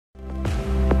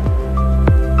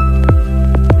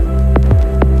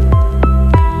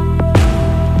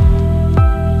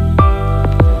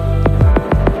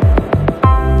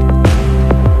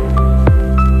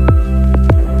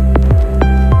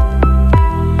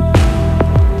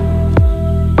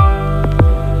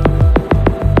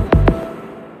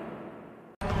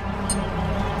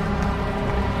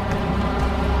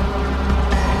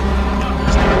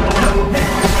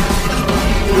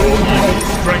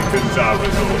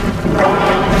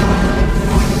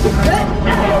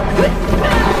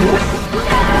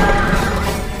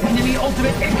Enemy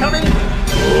ultimate incoming!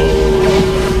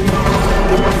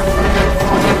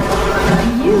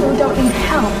 You don't need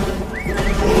help.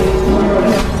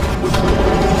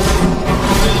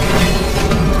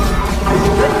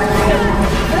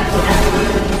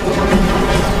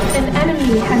 An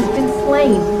enemy has been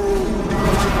slain.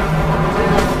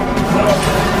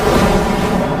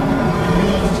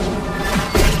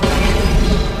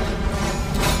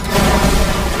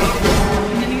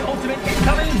 Enemy ultimate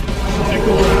incoming!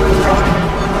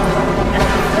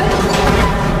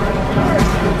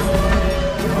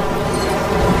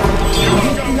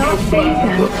 Not save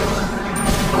them.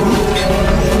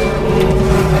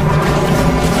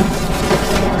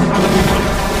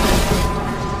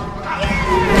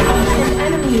 An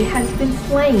enemy has been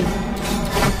slain.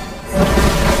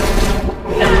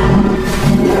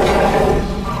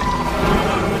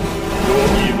 Your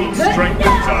evil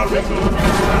strengthens our resolve.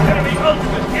 Enemy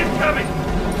ultimate incoming!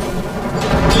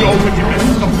 Your wickedness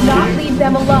stops Not here. leave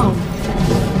them alone.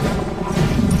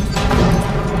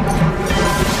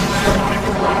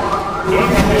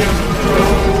 Don't fear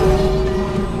them.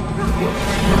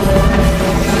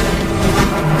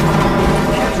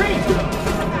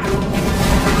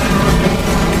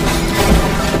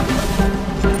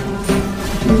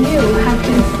 You have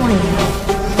been slain.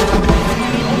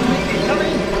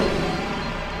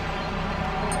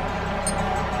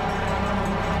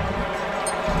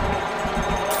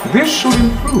 This should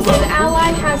improve An our...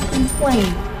 ally has been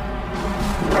slain.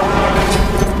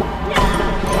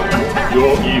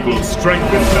 Your evil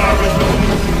strengthens our resolve.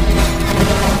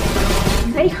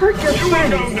 They hurt your You will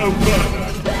friends. go no further.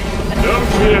 Don't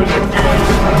fear them.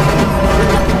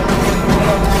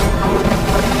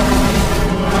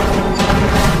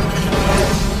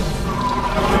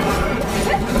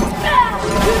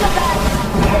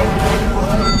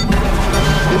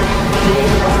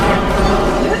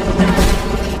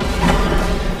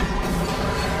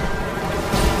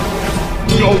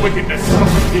 Your wickedness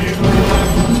stops here.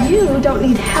 You don't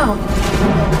need help.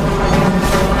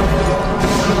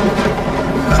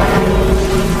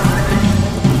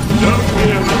 Don't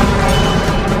fear them.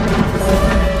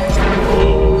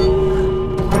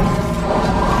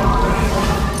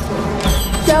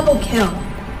 Double kill.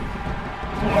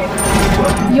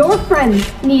 Your friends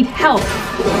need help.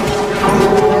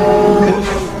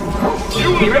 You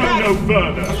will go no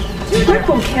further.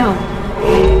 Triple kill.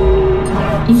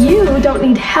 You don't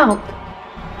need help.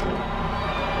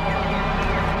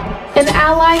 An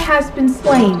ally has been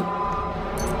slain.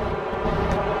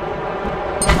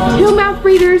 2 mouth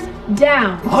breathers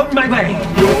down. On my way!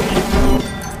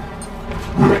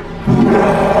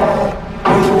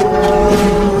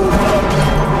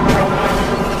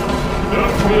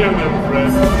 Don't fear them,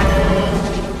 friend.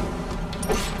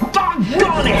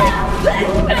 Doggone it!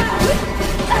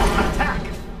 Attack!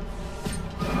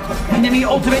 Enemy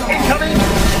ultimate incoming!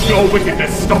 Your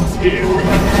wickedness stops here.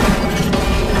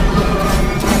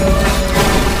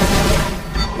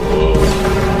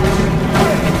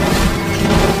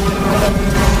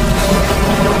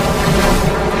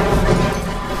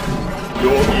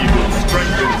 Your evil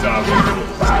strengthens our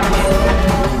resolve.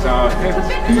 our heads.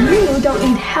 You don't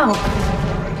need help.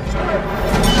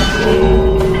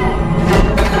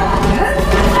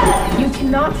 You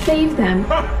cannot save them.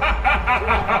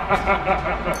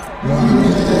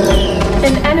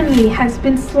 An enemy has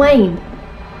been slain.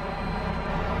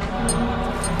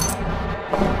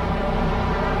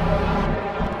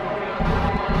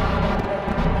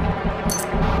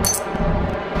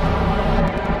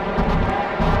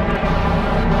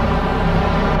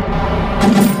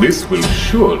 This will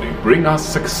surely bring us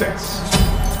success.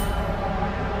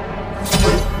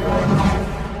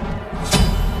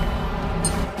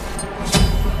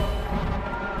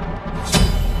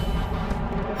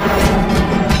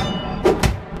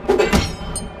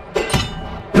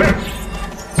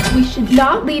 We should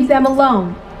not leave them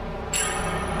alone.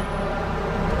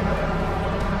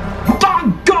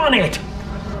 Doggone it!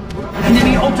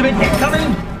 Enemy ultimate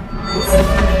incoming!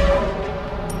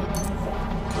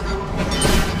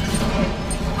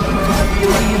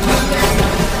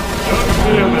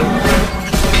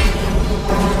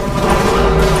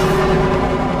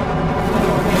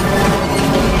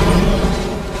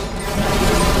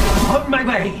 On my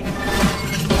way!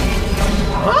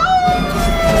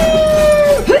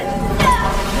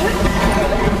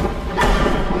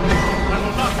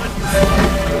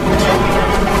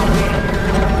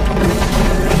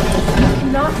 You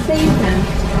cannot save them.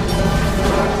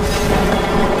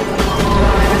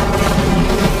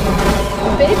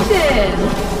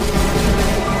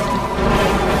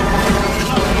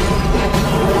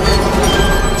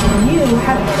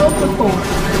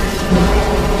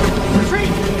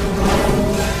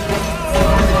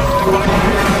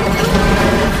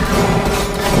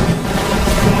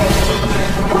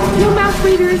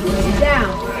 breathers down.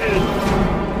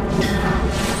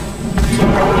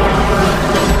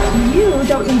 You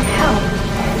don't need help.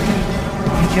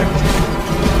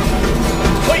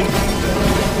 Wait!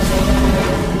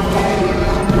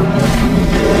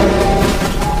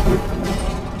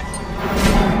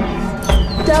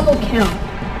 Double kill.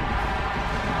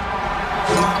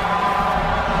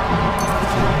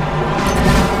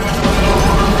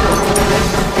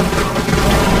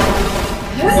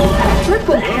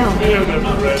 Triple kill. Fear them,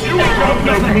 friend. You will go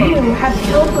no further. You have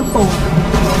killed before.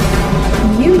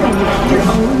 You make your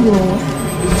own rules.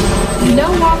 No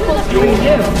waffles for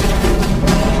you.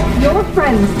 Your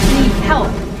friends need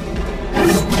help.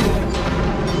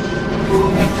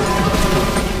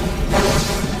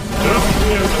 Don't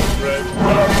fear them, friend.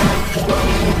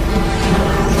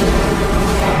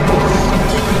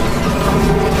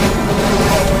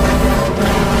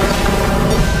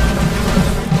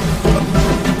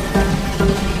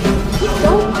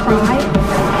 Don't cry.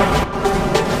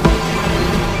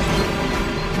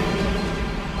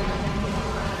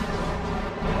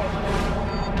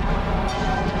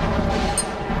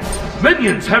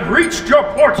 Minions have reached your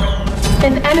portal!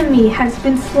 An enemy has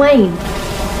been slain.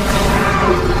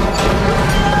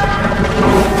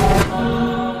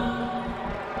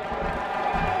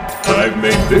 I've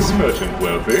made this merchant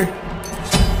wealthy.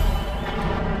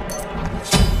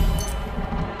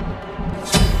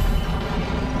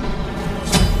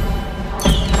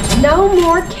 No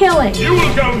more killing. You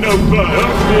will go no further.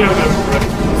 Don't fear them, friend.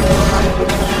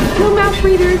 Two mouth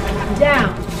breathers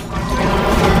down.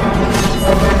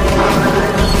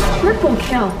 Triple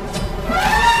kill.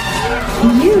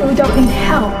 You don't need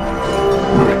help.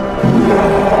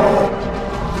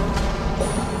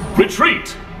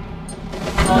 Retreat!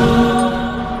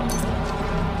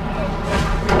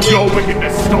 Your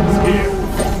wickedness stops here.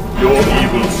 Your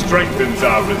evil strengthens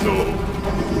our resolve.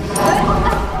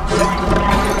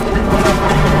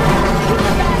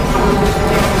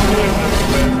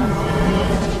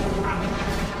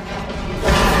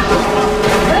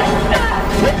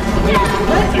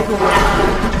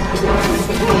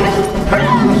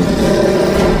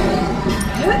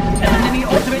 Enemy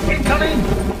ultimate incoming!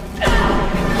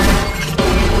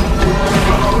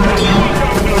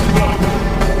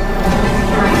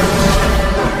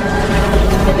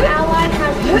 An ally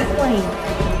has been slain.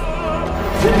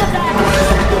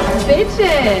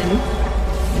 Bitchin'.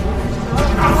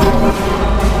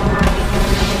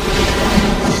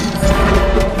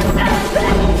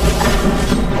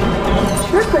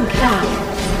 Triple kill.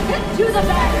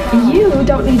 You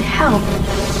don't need help.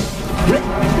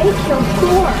 They killed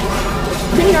Thor.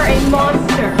 They are a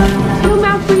monster. Two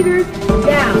mouth breathers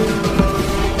down.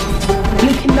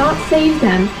 You cannot save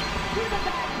them.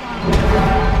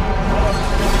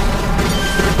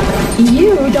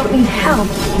 You don't need help.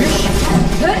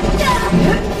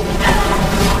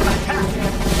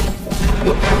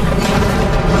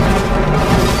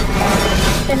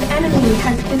 An enemy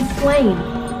has been slain.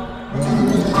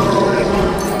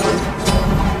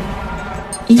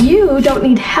 You don't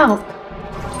need help.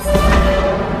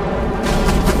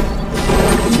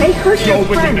 They hurt Your your friends.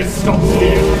 wickedness stops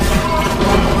here.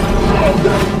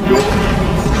 Your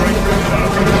evil strengthens our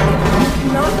resolve. You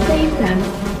cannot save them.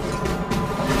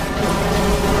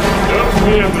 Don't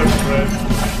fear them, friend.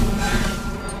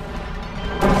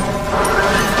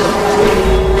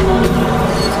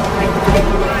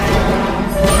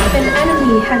 An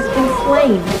enemy has been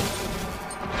slain.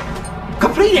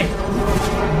 Completed!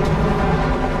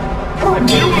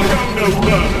 You will go no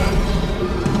further.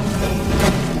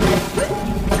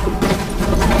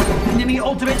 Enemy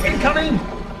ultimate incoming!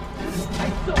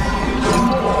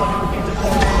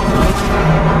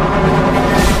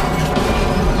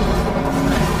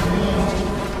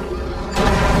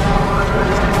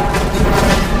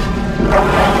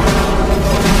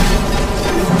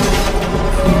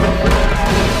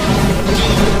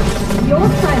 Your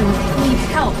friends need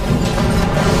help.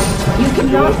 You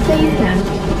cannot save them.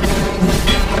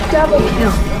 Double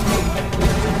kill.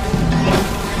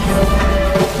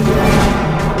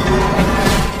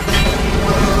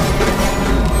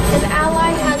 An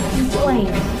ally has been slain.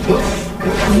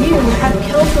 You have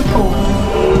killed the foe.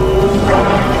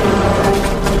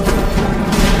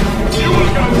 You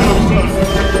will go no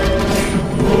further.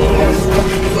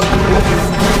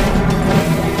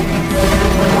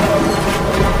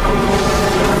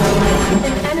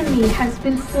 An enemy has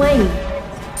been slain.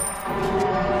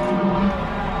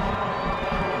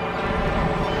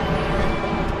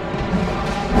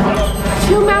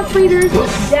 Two mouth breathers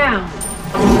down.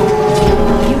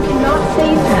 You cannot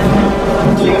save them.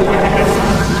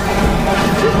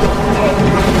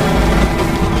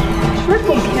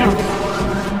 Triple kill.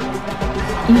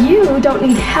 You don't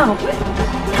need help.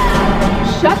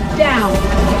 Shut down.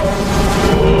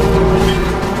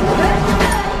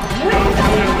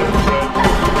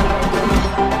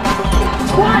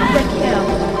 Quadra kill.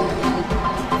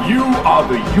 You are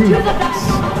the universe.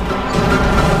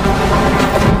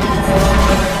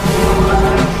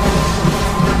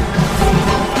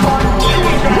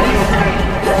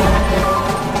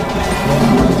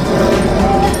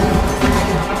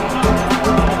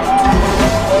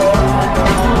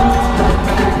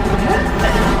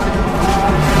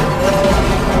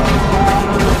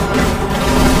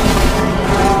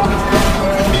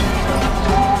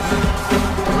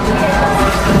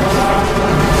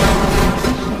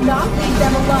 Not leave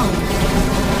them alone.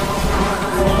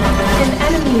 An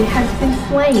enemy has been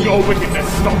slain. Your wickedness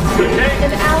stops today.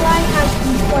 An ally has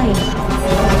been slain.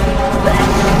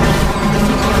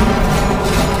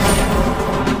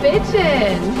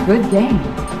 Bitchin'. Good game.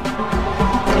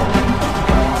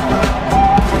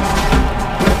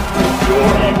 Your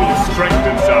evil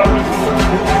strengthens our resolve.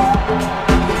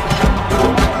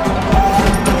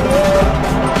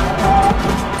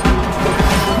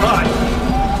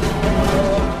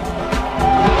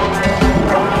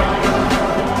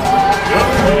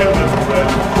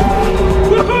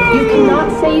 You cannot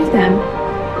save them.